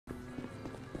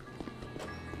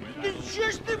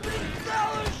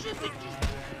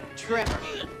Trevor,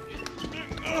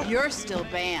 you're still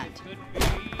banned.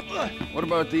 What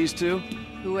about these two?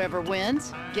 Whoever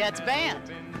wins gets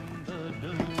banned.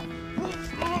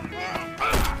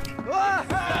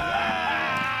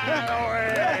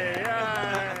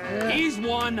 He's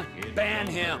one, ban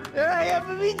him. I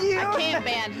can't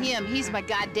ban him, he's my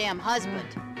goddamn husband.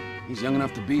 He's young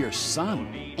enough to be your son.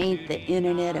 Ain't the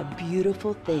internet a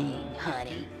beautiful thing,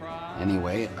 honey?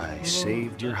 Anyway, I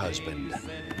saved your husband.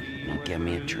 Now give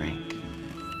me a drink.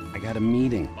 I got a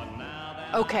meeting.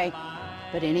 Okay,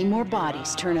 but any more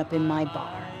bodies turn up in my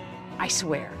bar, I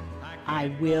swear,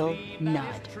 I will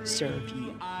not serve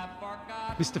you.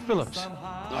 Mr. Phillips.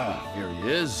 Ah, here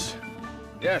he is.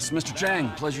 Yes, Mr. Chang,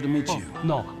 pleasure to meet you.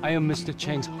 No, I am Mr.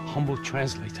 Chang's humble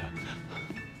translator.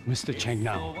 Mr. Chang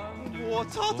now. 我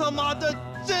操他妈的，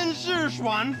真是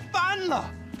爽翻了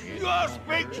 ！You all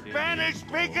speak Spanish,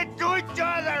 speak it to each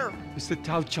other. Mr.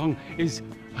 Tao Chung is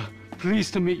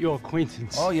pleased to meet your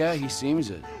acquaintance. Oh yeah, he seems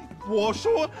it. 我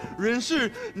说人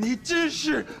事，你真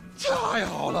是太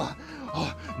好了哦！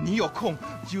你有空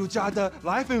就加的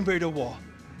来分配的我，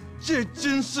这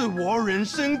真是我人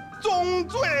生中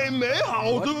最美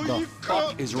好的 What 一 the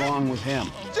刻。 fuck is wrong with him?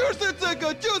 就是这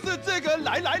个，就是这个，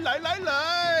来来来来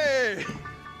来。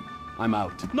 I'm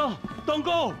out. No, don't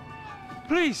go!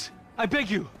 Please, I beg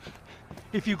you.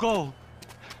 If you go,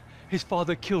 his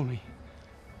father killed me.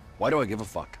 Why do I give a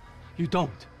fuck? You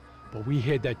don't. But we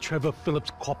hear that Trevor Phillips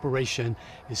Corporation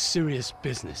is serious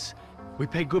business. We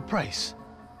pay good price.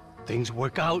 Things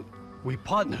work out, we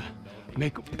partner,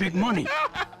 make big money.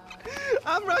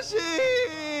 I'm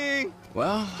rushing.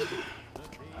 Well,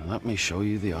 let me show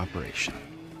you the operation.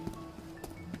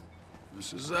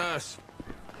 This is us.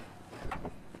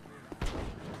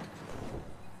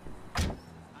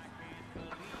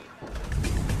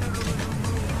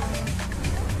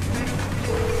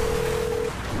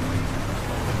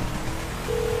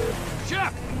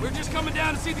 Chef, we're just coming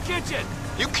down to see the kitchen.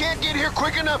 You can't get here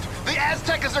quick enough. The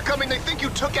Aztecas are coming. They think you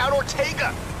took out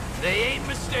Ortega. They ain't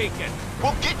mistaken.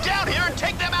 Well, get down here and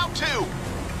take them out too.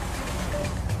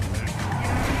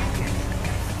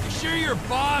 You sure your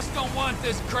boss don't want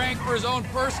this crank for his own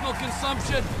personal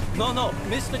consumption? No,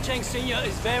 Mr. Cheng Sr.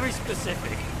 is very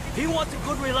specific. He wants a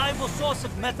good, reliable source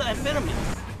of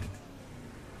methamphetamine.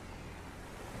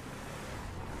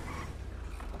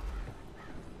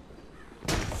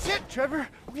 Shit, Trevor,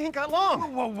 we ain't got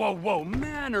long. Whoa,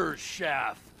 manners,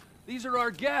 chef. These are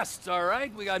our guests, all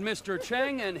right? We got Mr.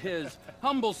 Cheng and his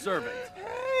humble servant.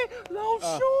 Hey, Lao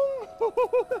Shung.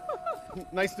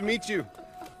 Nice to meet you.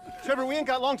 Trevor, we ain't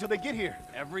got long till they get here.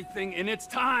 Everything in its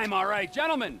time, all right.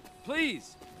 Gentlemen,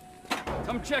 please,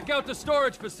 come check out the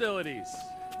storage facilities.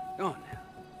 Go on now.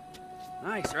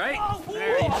 Nice, right?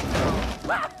 There you go.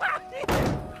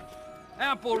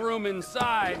 Ample room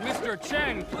inside. Mr.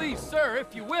 Cheng, please, sir,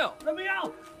 if you will. Let me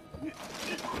out!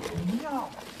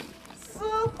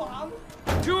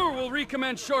 Tour will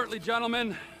recommence shortly,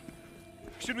 gentlemen.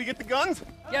 Should we get the guns?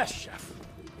 Yes, chef.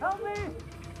 Help me!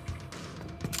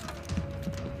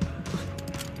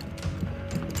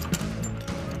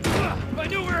 If I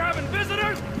knew we were having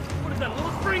visitors, what is that, a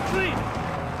little spring clean?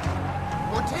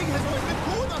 Ortega has always been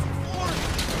cool with us before.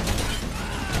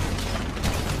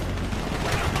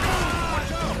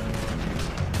 Watch out!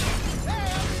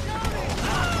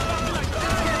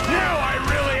 Now I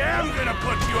really am gonna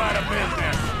put you out of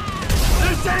business.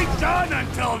 This ain't done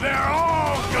until they're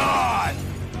all gone.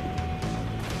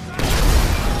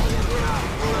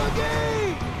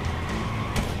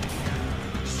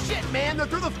 Shit, man, they're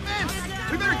through the fence.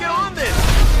 We better get on this.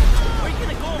 Where are you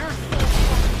gonna go?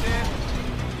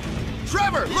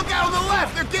 Trevor, look out on the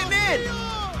left. They're getting in.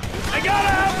 I gotta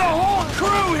have the whole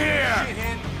crew here.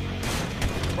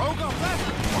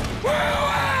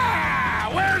 Woo-ah!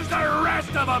 Where's the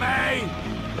rest of them, eh?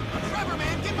 Trevor,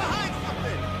 man, get behind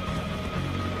something.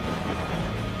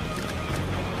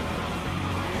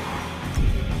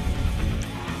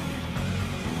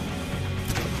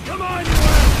 Come on, you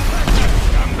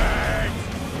scumbags!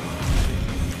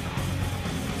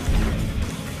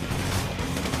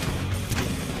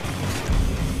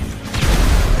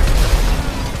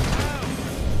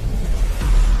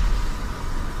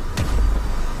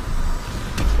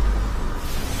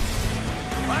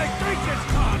 I think it's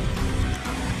time.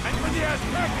 And for the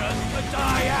Aztecas to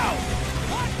die out.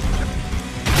 What?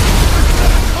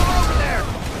 There's a car over there.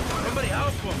 Somebody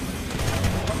help him.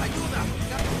 Ayuda.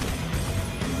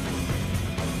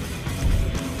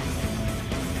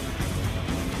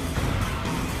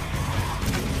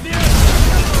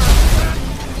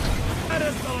 That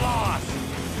is the loss.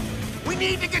 We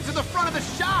need to get to the front of the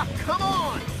shop. Come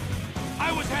on.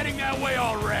 I was heading that way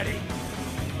already.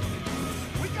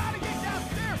 We gotta get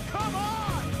downstairs, come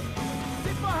on!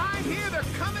 Sit behind here, they're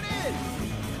coming in!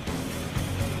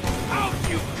 Out,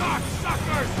 you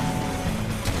cocksuckers!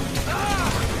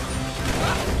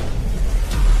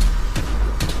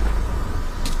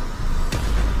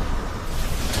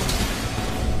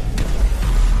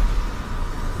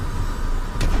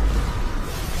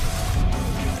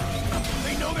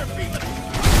 They know their feet.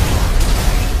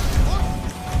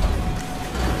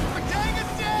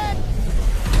 Ortega's dead!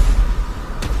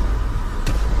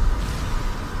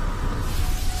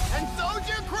 And so's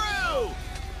your crew!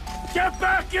 Get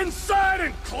back inside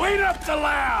and clean up the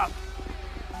lab!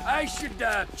 I should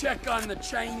check on the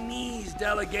Chinese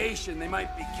delegation. They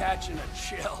might be catching a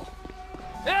chill.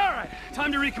 Yeah, all right.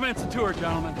 Time to recommence the tour,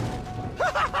 gentlemen.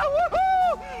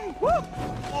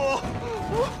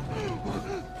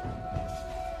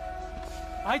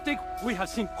 I think we have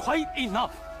seen quite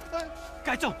enough.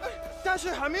 该正，但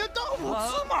是还没有到五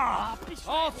次嘛。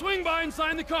 I'll swing by and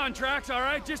sign the contracts, all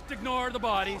right? Just ignore the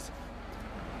bodies.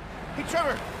 Hey,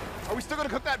 Trevor, are we still gonna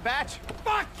cook that batch?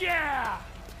 Fuck yeah!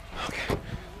 Okay.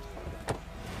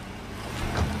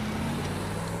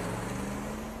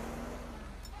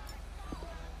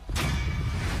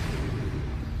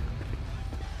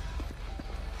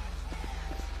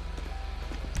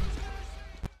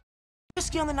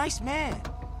 Risky on the nice man.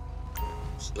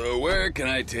 So where can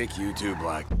I take you to,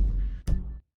 Black?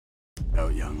 Oh,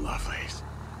 young lovelies.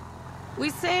 We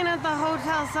staying at the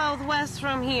Hotel Southwest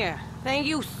from here. Thank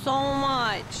you so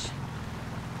much.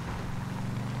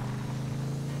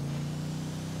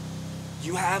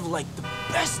 You have, like, the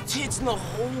best tits in the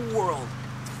whole world.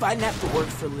 If I didn't have to work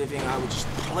for a living, I would just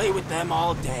play with them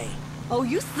all day. Oh,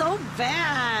 you so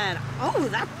bad. Oh,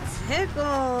 that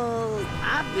tickles.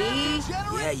 Abby.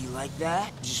 Yeah, you like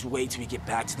that? Just wait till we get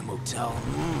back to the motel.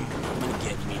 I'm gonna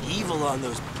get medieval on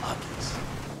those puppies.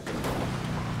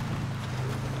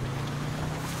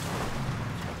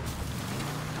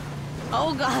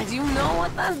 Oh, God, you know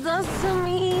what that does to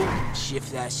me?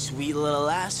 Shift that sweet little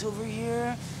ass over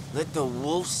here. Let the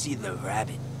wolf see the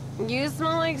rabbit. You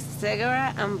smell like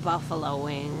cigarette and buffalo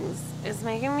wings. It's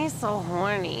making me so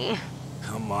horny.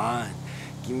 Come on,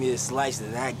 give me a slice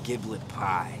of that giblet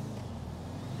pie.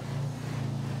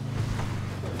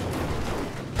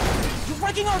 You're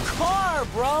wrecking our car,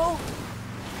 bro!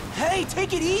 Hey,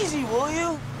 take it easy, will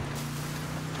you?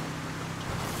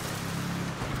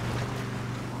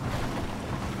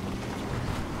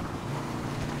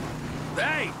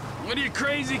 Hey, what are you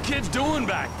crazy kids doing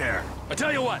back there? I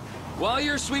tell you what, while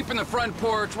you're sweeping the front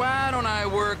porch, why don't I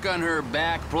work on her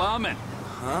back plumbing?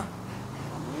 Huh?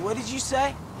 What did you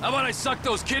say? How about I suck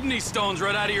those kidney stones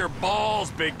right out of your balls,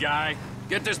 big guy?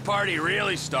 Get this party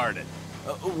really started.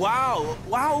 Wow,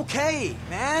 okay,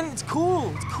 man. It's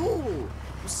cool,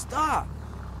 Stop.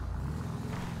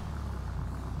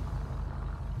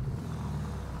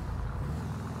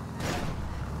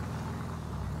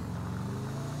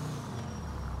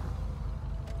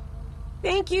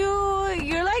 Thank you.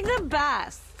 You're like the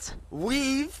best.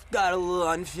 We've got a little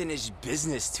unfinished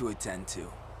business to attend to.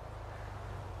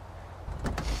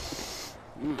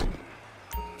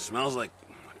 Smells like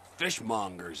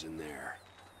fishmongers in there.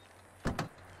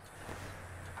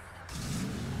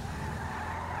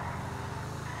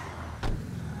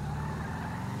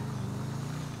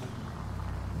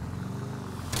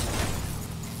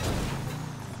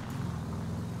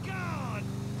 God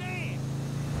damn!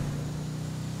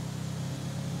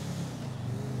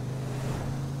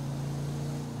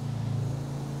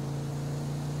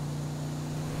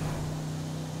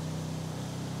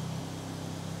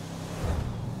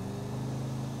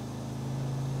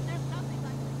 There's nothing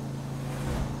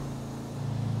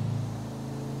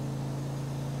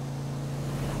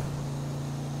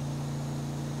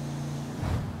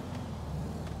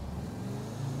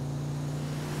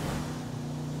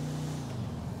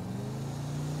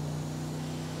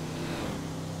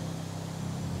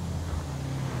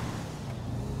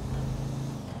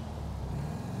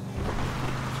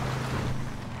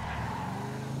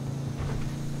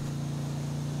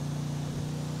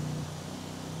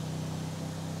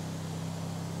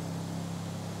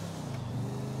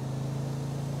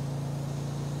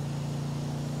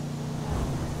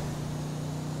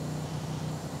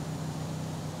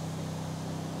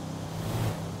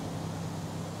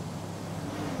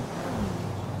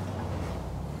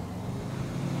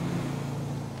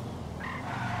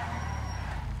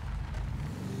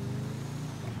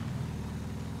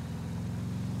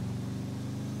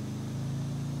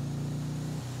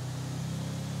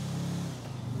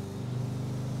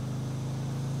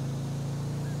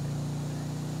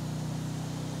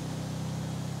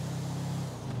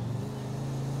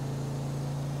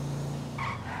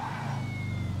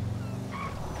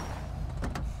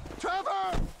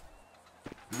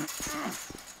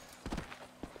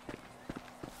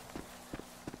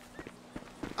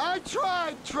I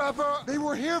tried, Trevor! They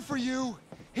were here for you.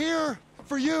 Here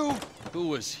for you. Who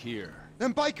was here?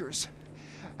 Them bikers.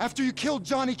 After you killed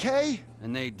Johnny K?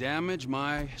 And they damage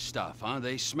my stuff, huh?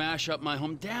 They smash up my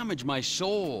home, damage my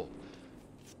soul.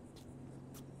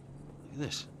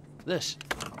 This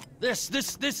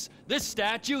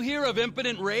statue here of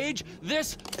impotent rage,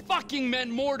 this fucking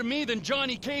meant more to me than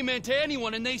Johnny K meant to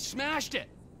anyone, and they smashed it.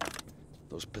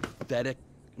 Those pathetic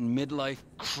midlife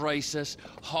crisis,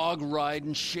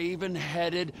 hog-riding,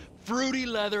 shaven-headed, fruity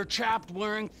leather,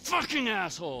 chapped-wearing fucking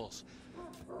assholes.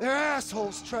 They're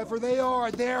assholes, Trevor. They are.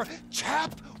 They're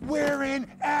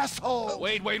chap-wearing assholes.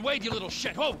 Wait, you little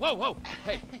shit. Whoa.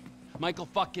 Hey, Michael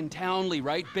fucking Townley,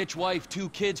 right? Bitch wife, 2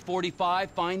 kids,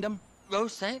 45. Find him?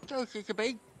 Los Santos is a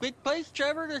big place,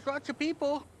 Trevor. There's lots of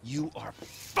people. You are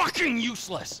fucking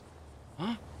useless.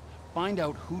 Huh? Find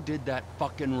out who did that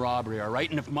fucking robbery, all right?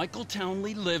 And if Michael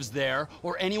Townley lives there,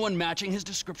 or anyone matching his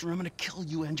description, I'm gonna kill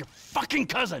you and your fucking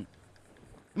cousin.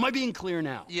 Am I being clear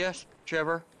now? Yes,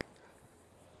 Trevor.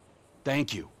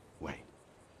 Thank you, Wade.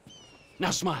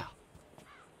 Now smile.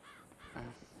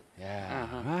 Yeah,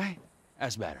 right?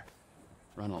 That's better.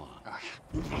 Run along.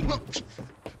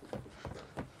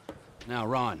 Now,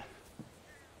 Ron,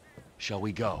 shall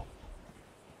we go?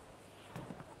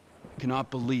 I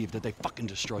cannot believe that they fucking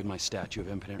destroyed my statue of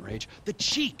impotent rage. The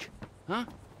cheek, huh?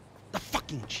 The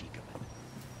fucking cheek of it.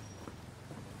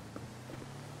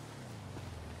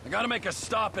 I gotta make a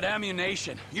stop at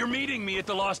ammunition. You're meeting me at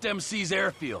the Lost MC's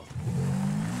airfield.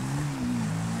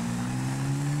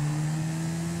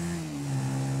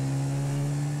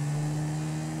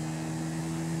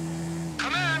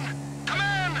 Come in!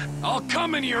 I'll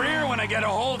come in your ear when I get a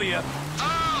hold of you.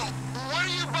 Oh, what are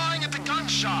you buying at the gun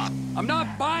shop? I'm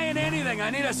not buying anything.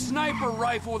 I need a sniper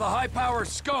rifle with a high-power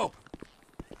scope.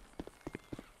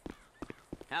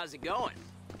 How's it going?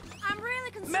 I'm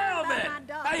really concerned Melvin! about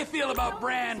my dog. How you feel about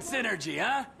brand synergy,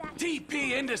 huh?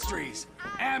 TP Industries.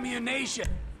 Ammunition.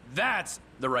 That's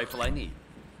the rifle I need.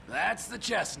 That's the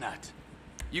chestnut.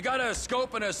 You got a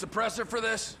scope and a suppressor for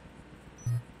this?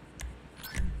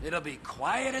 It'll be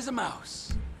quiet as a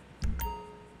mouse.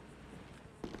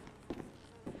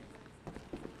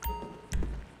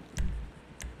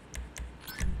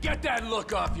 Get that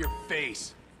look off your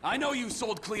face. I know you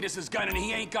sold Cletus's gun and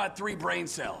he ain't got 3 brain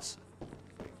cells.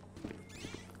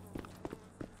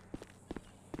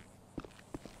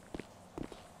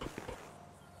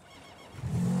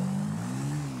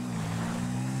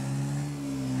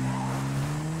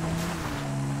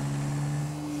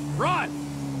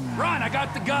 Run, I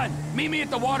got the gun. Meet me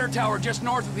at the water tower just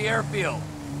north of the airfield.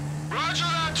 Roger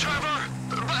that, Trevor.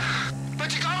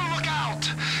 But you gotta look out,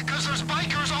 because there's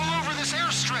bikers all over this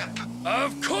airstrip.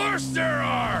 Of course there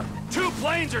are! 2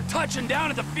 planes are touching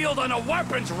down at the field on a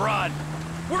weapons run.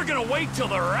 We're gonna wait till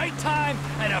the right time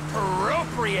and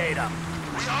appropriate them.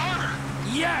 We are?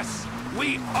 Yes,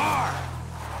 we are!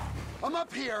 I'm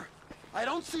up here. I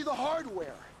don't see the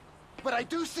hardware, but I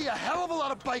do see a hell of a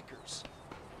lot of bikers.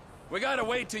 We gotta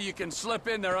wait till you can slip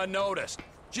in there unnoticed.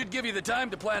 Should give you the time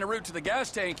to plan a route to the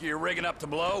gas tank you're rigging up to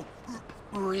blow.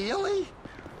 Really?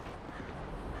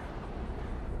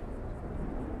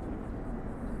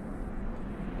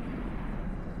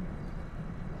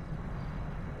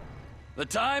 The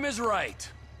time is right.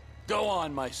 Go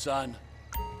on, my son.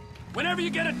 Whenever you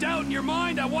get a doubt in your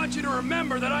mind, I want you to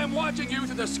remember that I'm watching you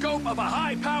through the scope of a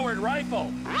high-powered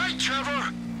rifle. Right,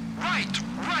 Trevor.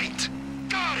 Right.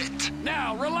 Got it.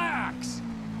 Now, relax.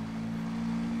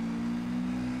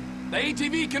 The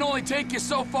ATV can only take you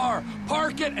so far.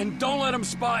 Park it and don't let them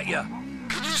spot you.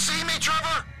 Can you see me,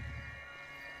 Trevor?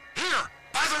 Here,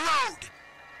 by the road.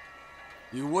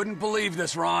 You wouldn't believe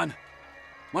this, Ron.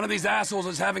 One of these assholes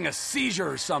is having a seizure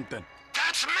or something.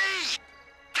 That's me!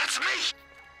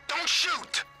 Don't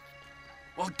shoot!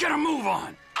 Well, get a move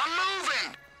on! I'm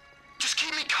moving! Just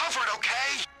keep me covered,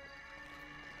 okay?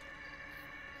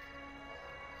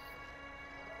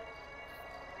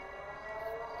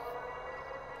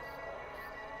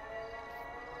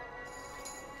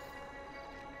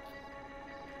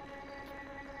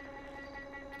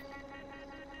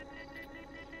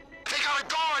 They got a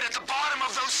guard at the bottom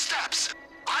of those steps!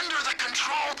 Under the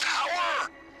control tower!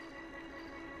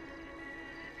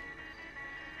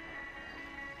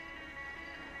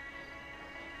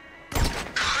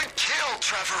 Good kill,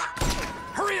 Trevor!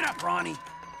 Hurry it up, Ronnie!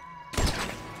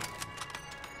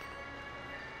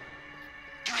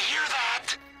 You hear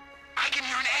that? I can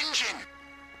hear an engine!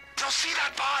 They'll see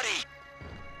that body!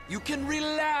 You can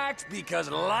relax because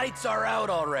lights are out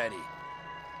already.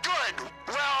 Good!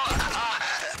 Well,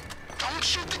 don't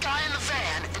shoot the guy in the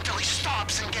van until he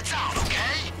stops and gets out,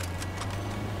 okay?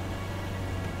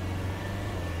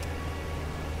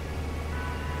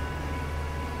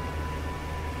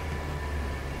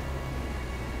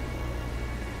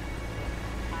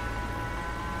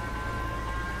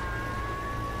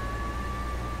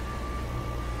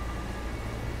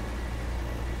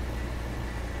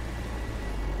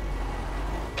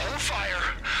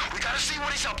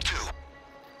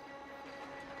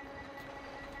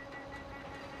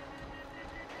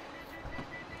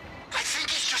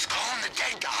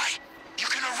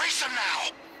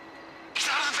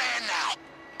 out of the van now.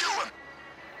 Do him.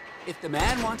 If the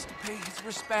man wants to pay his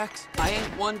respects, I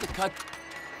ain't one to cut...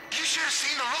 You should have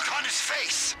seen the look on his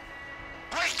face.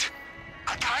 Wait!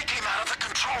 A guy came out of the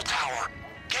control tower.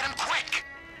 Get him quick.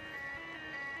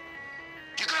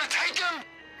 You gonna take him?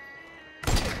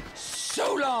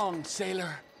 So long,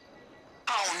 sailor.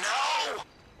 Oh no!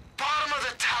 Bottom of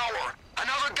the tower.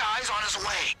 Another guy's on his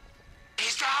way.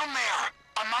 He's down there,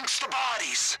 amongst the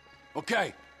bodies.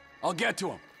 Okay, I'll get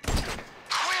to him.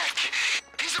 Quick!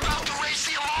 He's about to raise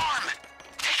the alarm.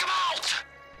 Take him out!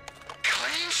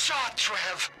 Clean shot,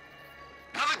 Trev.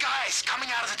 Another guy's coming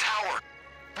out of the tower.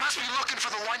 Must be looking for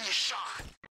the one you shot.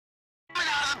 Coming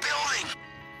out of the building.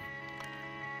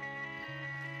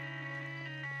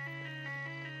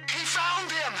 He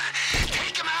found him!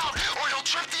 Take him out, or he'll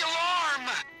trip the alarm!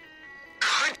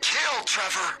 Good kill,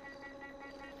 Trevor.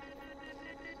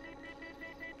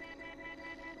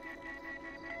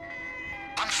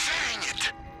 I'm fitting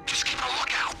it. Just keep a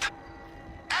lookout.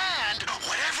 And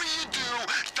whatever you do,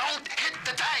 don't hit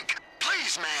the tank.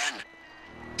 Please, man.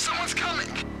 Someone's coming.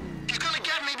 He's gonna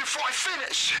get me before I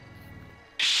finish.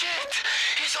 Shit!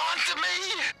 He's on to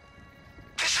me!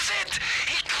 This is it!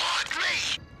 He clocked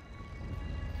me!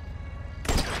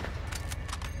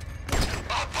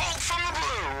 A bolt from the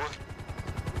blue!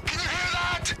 Can you hear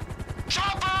that?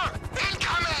 Chopper!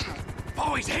 Incoming!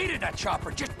 Always hated that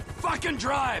chopper. Just fucking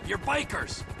drive. You're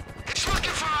bikers. It's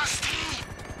looking for us, T!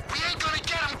 We ain't gonna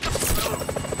get him!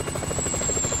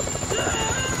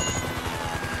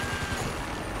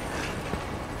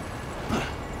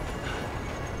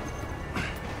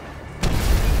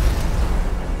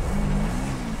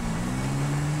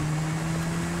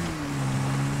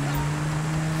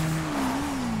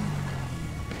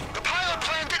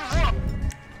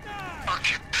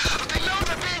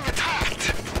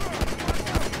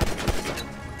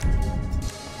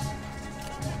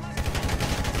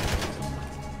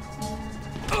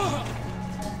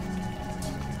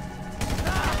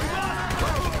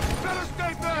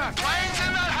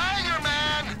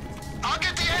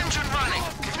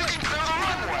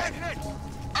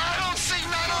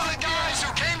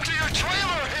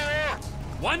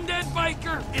 One dead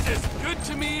biker is as good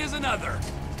to me as another.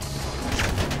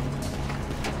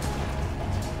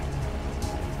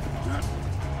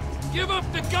 Give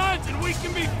up the guns and we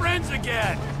can be friends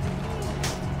again.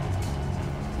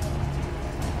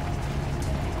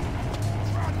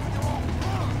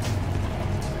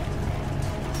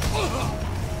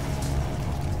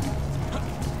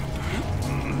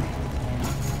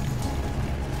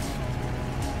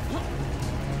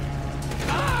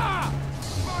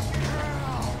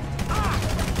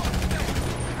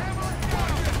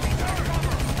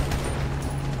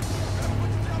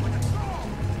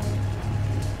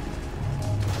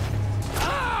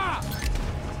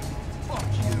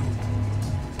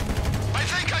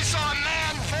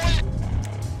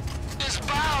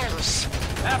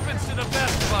 Happens to the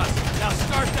best of us. Now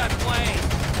start that plane.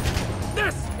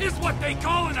 This is what they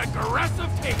call an aggressive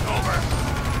takeover.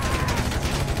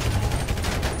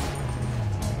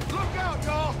 Look out,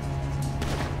 y'all!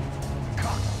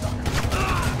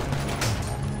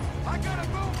 I gotta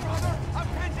move, brother! I'm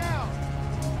pinned down!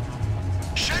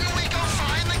 Shouldn't we go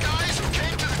find the guys who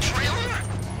came to the trailer?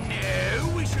 No,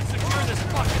 we should secure this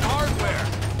fucking hardware.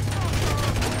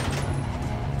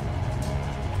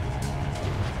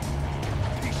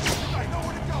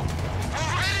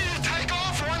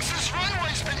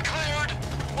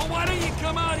 Why don't you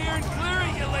come out here and clear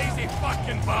it, you lazy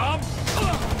fucking bum?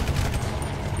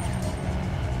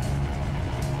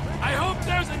 I hope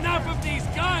there's enough of these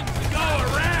guns to go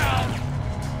around.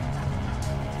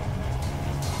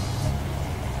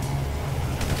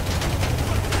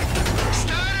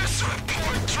 Status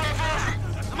report, Trevor!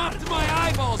 I'm up to my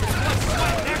eyeballs in blood,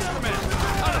 sweat, and excrement.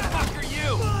 How the fuck are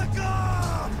you? Fuck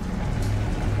off!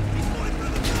 He's going for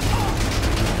the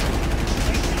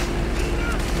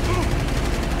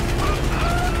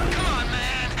Come on,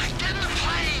 man! Get in the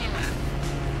plane!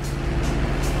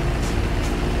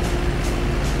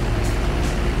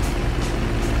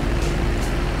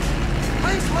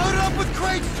 Plane's loaded up with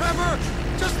crates, Trevor!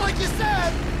 Just like you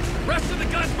said! Rest of the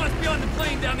guns must be on the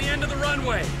plane down the end of the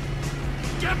runway.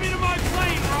 Get me to my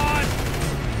plane, Ron!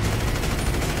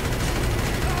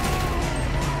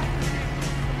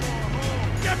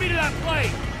 Get me to that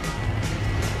plane!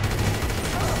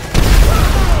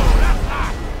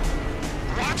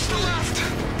 Watch the left!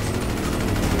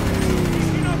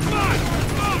 Come on!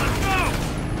 Let's go! Let's go!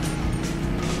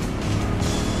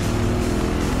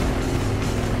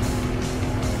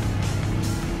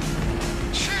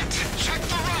 Shit! Check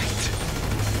the right!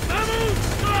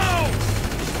 Go!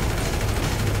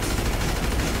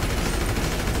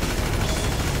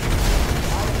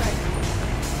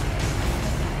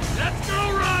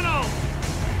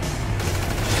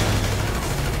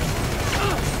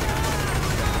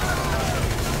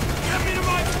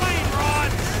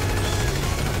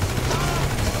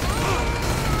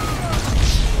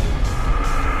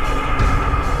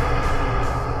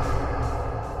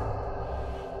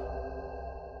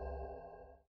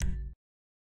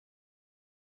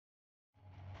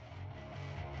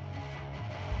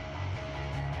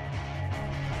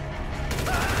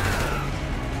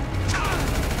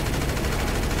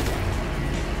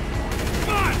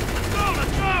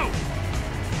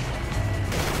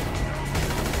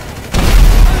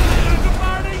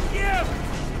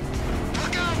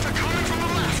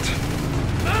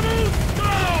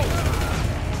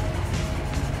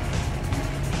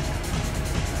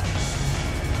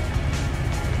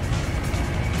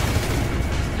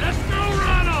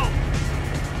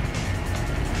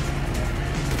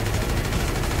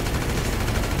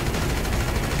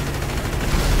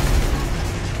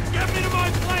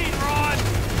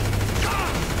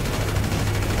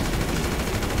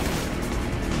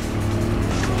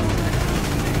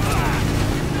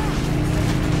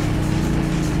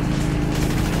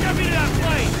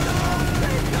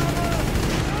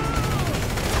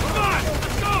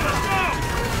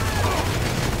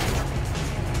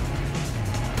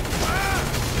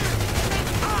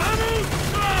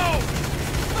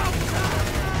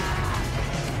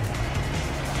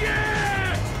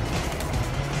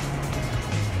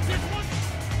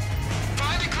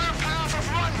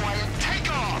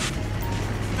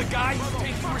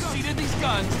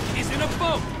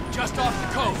 boat, just off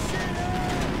the coast.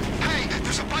 Hey,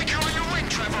 there's a biker on your wing,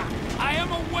 Trevor. I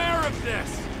am aware of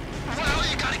this. Well,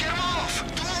 you gotta get him off.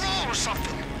 Do a roll or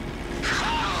something.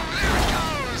 Oh, there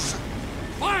he goes.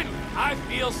 Finally, I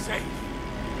feel safe.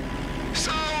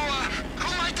 So,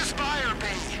 who might this buyer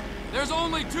be? There's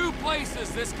only 2 places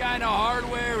this kind of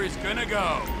hardware is gonna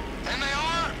go. And they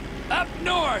are? Up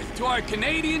north to our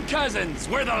Canadian cousins,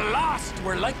 where the lost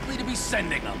were likely to be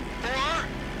sending them.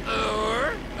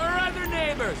 Or our other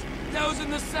neighbors, those in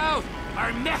the south,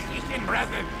 our Mexican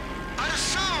brethren. I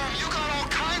assume you got all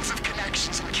kinds of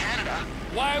connections in Canada.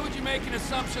 Why would you make an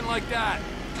assumption like that?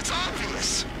 It's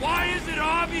obvious. Why is it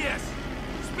obvious?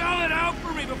 Spell it out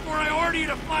for me before I order you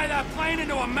to fly that plane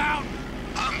into a mountain.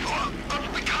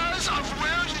 Because of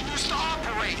where you used to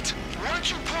operate. Weren't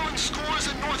you pulling scores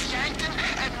in North Yankton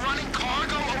and running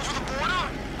cargo over the border?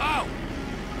 Oh.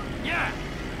 Yeah,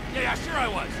 sure I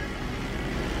was.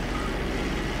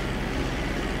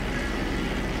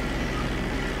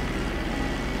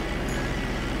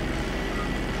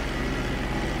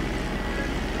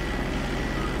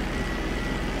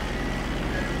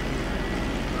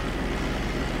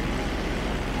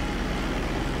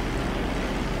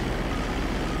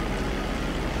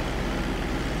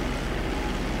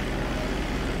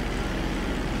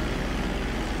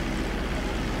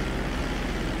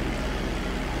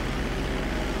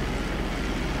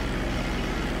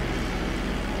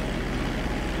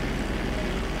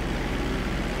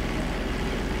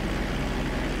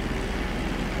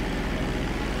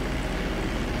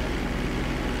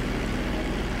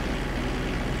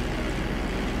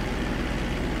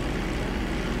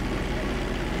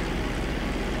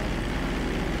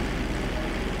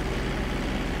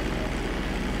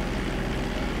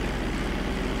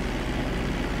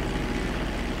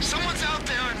 Someone's out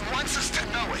there and wants us to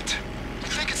know it. You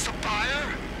think it's the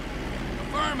buyer?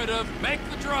 Affirmative. Make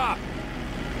the drop.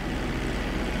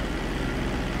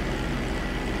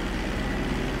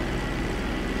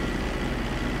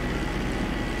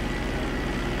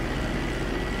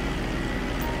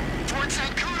 Fort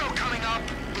Zancudo coming up.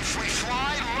 If we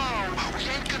fly low, we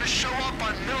ain't gonna show up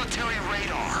on military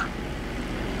radar.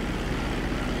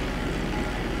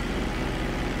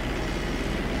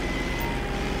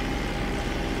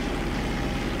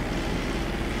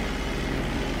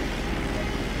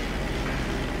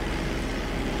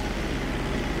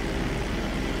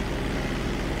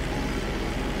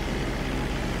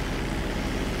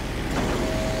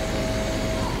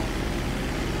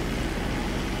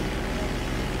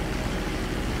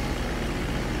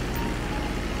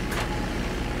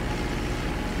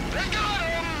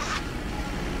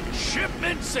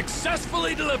 Shipment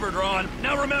successfully delivered, Ron.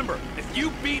 Now remember, if you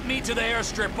beat me to the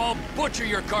airstrip, I'll butcher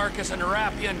your carcass and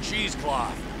wrap you in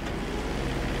cheesecloth.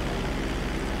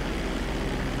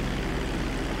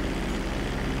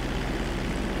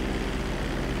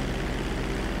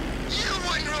 You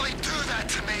wouldn't really do that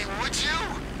to me, would you?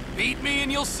 Beat me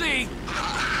and you'll see.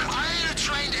 I ain't a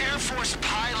trained Air Force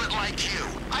pilot like you.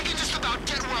 I can just about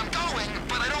get where I'm going,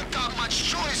 but I don't got much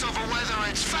choice over whether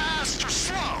it's fast or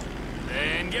slow.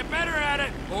 Then get better at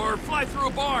it, or fly through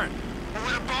a barn.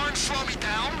 Would a barn slow me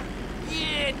down?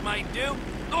 Yeah, it might do.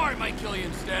 Or it might kill you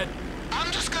instead. I'm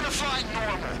just gonna fly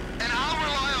normal, and I'll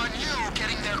rely on you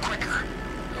getting there quicker.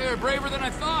 You're braver than I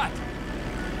thought.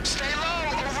 Stay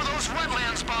low over those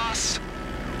wetlands, boss.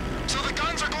 So the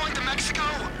guns are going to Mexico?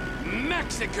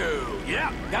 Mexico!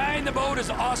 Yeah, guy in the boat is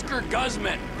Oscar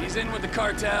Guzman. He's in with the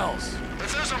cartels.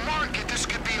 If there's a market, this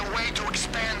could be a way to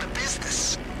expand the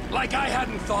business. Like I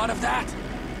hadn't thought of that.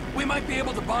 We might be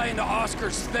able to buy into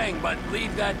Oscar's thing, but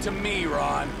leave that to me,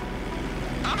 Ron.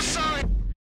 I'm sorry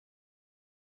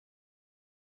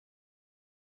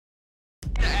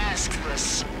to ask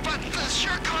this, but does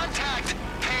your contact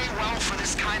pay well for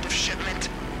this kind of shipment?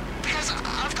 Because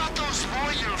I've got those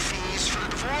lawyer fees for the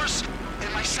divorce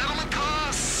and my settlement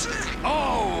costs.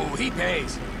 Oh, he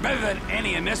pays. Better than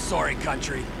any in this sorry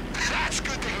country. That's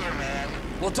good to hear, man.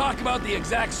 We'll talk about the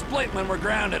exact split when we're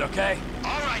grounded, okay?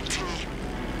 All right, T.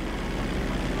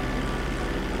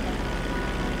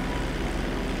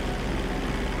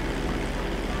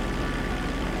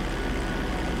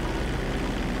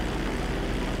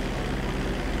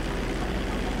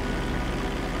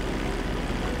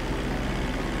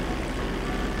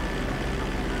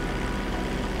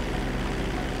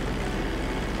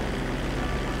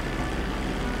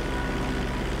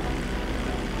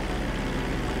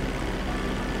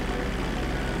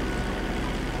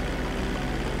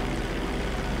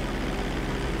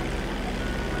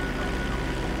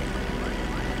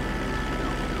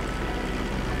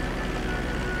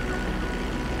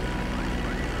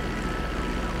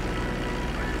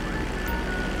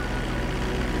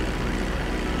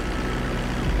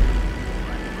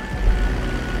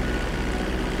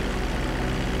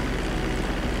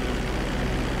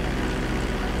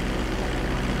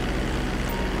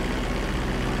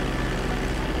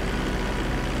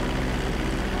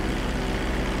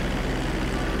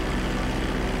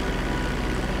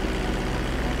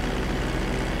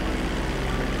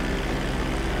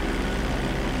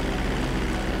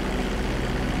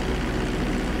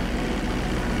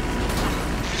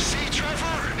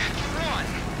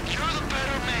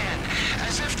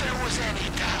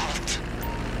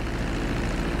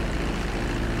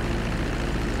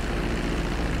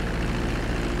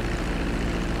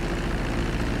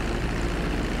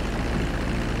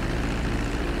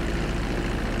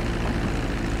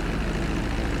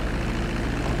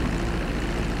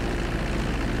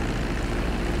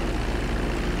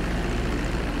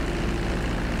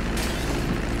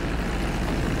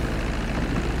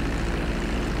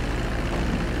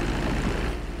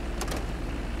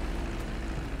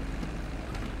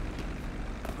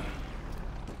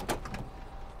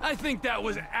 I think that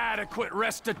was adequate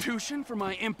restitution for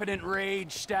my impotent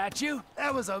rage statue.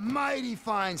 That was a mighty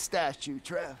fine statue,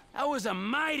 Trev. That was a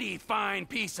mighty fine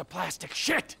piece of plastic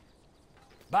shit.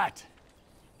 But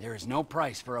there is no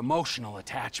price for emotional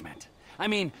attachment. I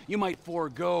mean, you might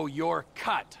forego your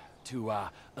cut to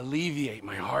alleviate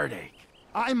my heartache.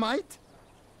 I might?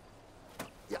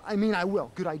 Yeah, I mean, I will.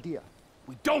 Good idea.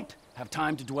 We don't have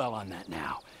time to dwell on that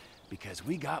now, because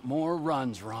we got more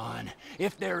runs, Ron.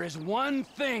 If there is one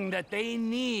thing that they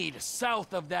need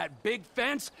south of that big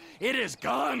fence, it is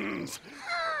guns!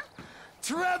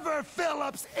 Trevor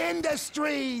Phillips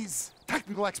Industries!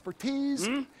 Technical expertise,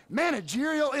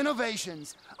 managerial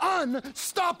innovations,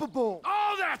 unstoppable!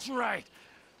 Oh, that's right!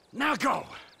 Now go!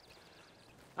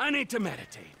 I need to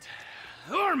meditate.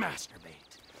 Or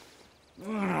masturbate.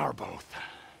 Or both.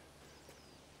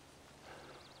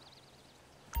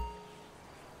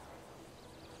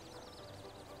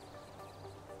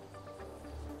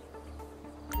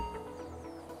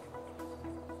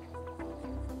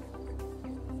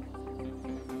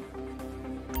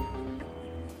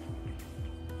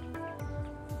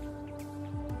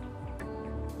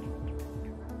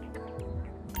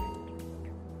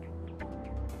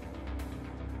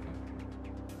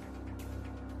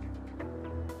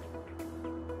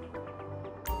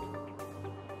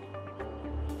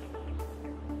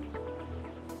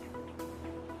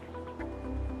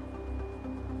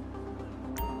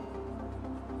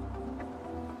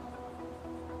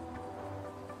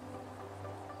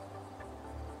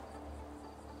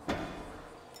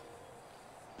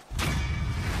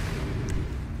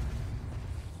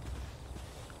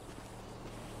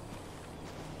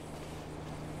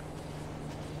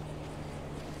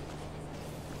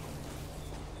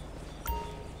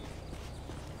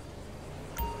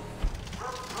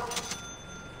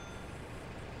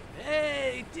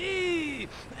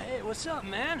 Hey, what's up,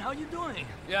 man? How you doing?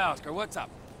 Yeah, Oscar, what's up?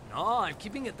 No, I'm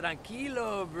keeping it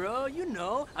tranquilo, bro. You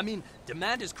know. I mean,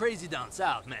 demand is crazy down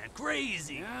south, man.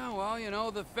 Crazy. Yeah, well, you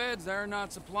know, the feds, they're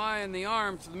not supplying the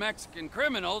arms to the Mexican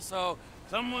criminals, so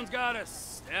someone's gotta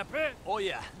step it. Oh,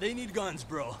 yeah. They need guns,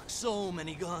 bro. So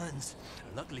many guns.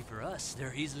 Luckily for us,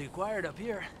 they're easily acquired up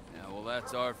here. Yeah, well,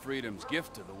 that's our freedom's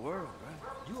gift to the world,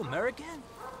 right? You American?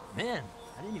 Man,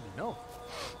 I didn't even know.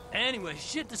 Anyway,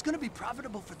 shit, it's gonna be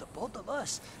profitable for the both of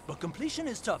us. But completion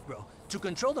is tough, bro. To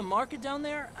control the market down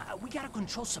there, we gotta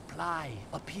control supply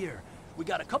up here. We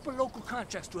got a couple local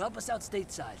contracts to help us out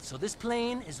stateside. So this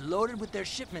plane is loaded with their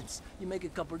shipments. You make a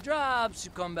couple drops,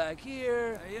 you come back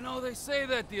here. You know, they say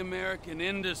that the American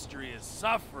industry is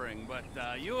suffering, but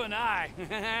you and I,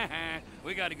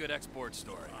 we got a good export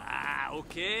story. Ah,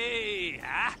 okay.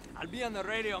 I'll be on the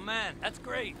radio, man. That's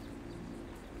great.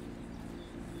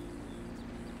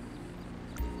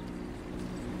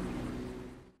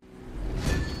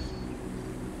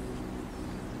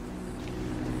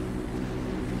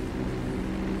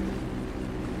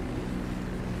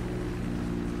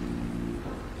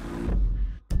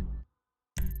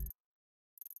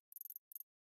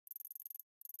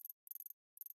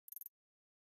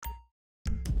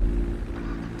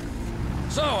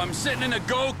 So, I'm sitting in a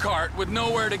go-kart with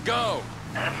nowhere to go.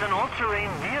 That's an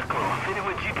all-terrain vehicle, fitted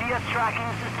with GPS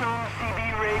tracking system,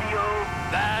 CB radio.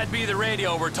 That'd be the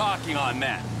radio we're talking on,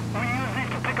 man. We use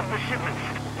these to pick up the shipments.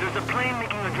 There's a plane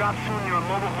making a drop soon near a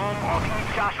mobile home off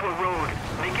East Joshua Road.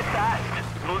 Make it fast.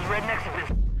 Those rednecks have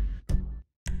been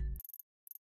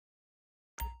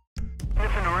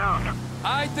sniffing around.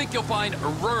 I think you'll find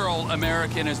rural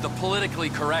American is the politically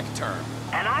correct term.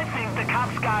 And I think the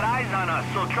cops got eyes on us,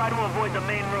 so try to avoid the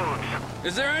main roads.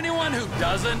 Is there anyone who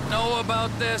doesn't know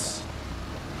about this?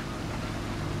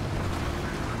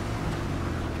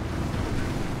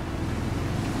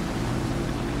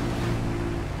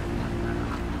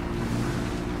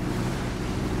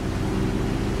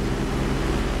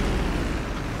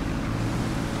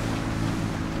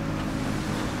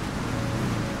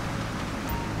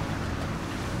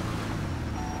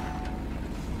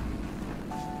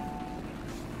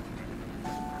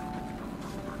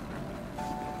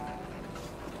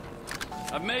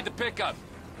 I've made the pickup.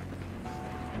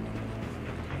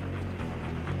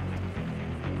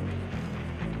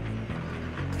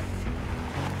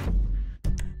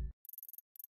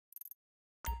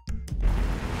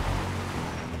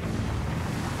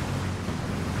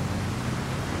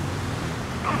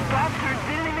 Those bastards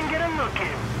didn't even get a look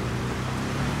in.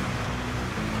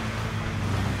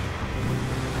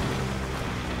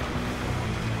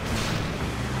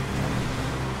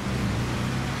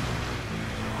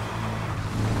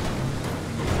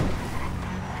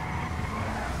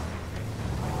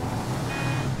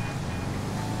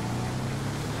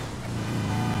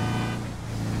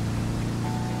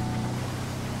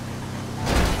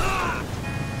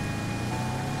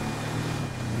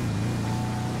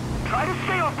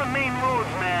 the main roads,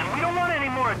 man. We don't want any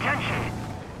more attention.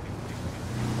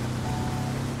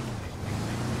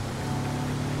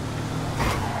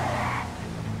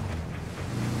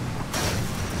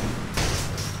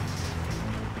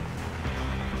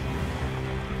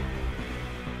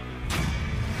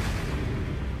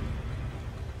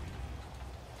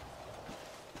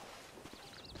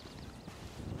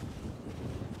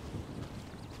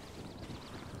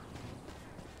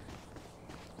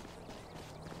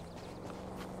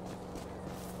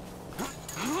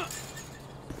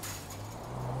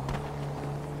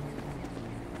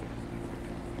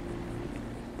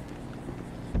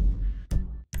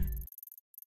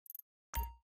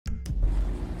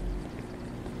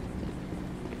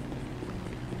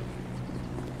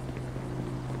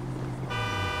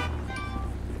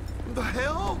 The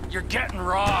hell? You're getting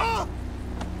robbed.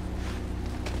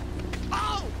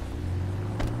 Oh!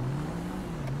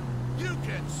 You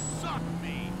can suck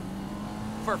me.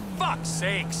 For fuck's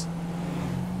sakes.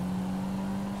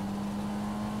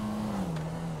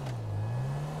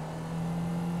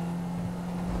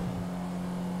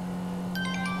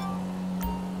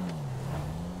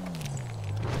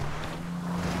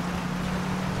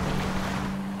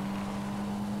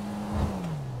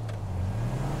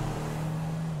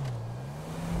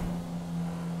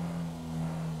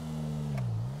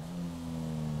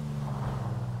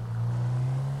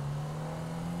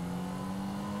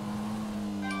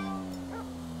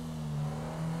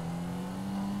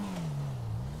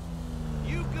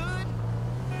 You good?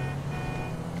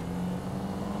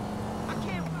 I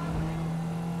can't.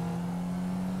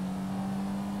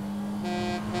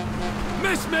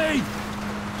 Miss me!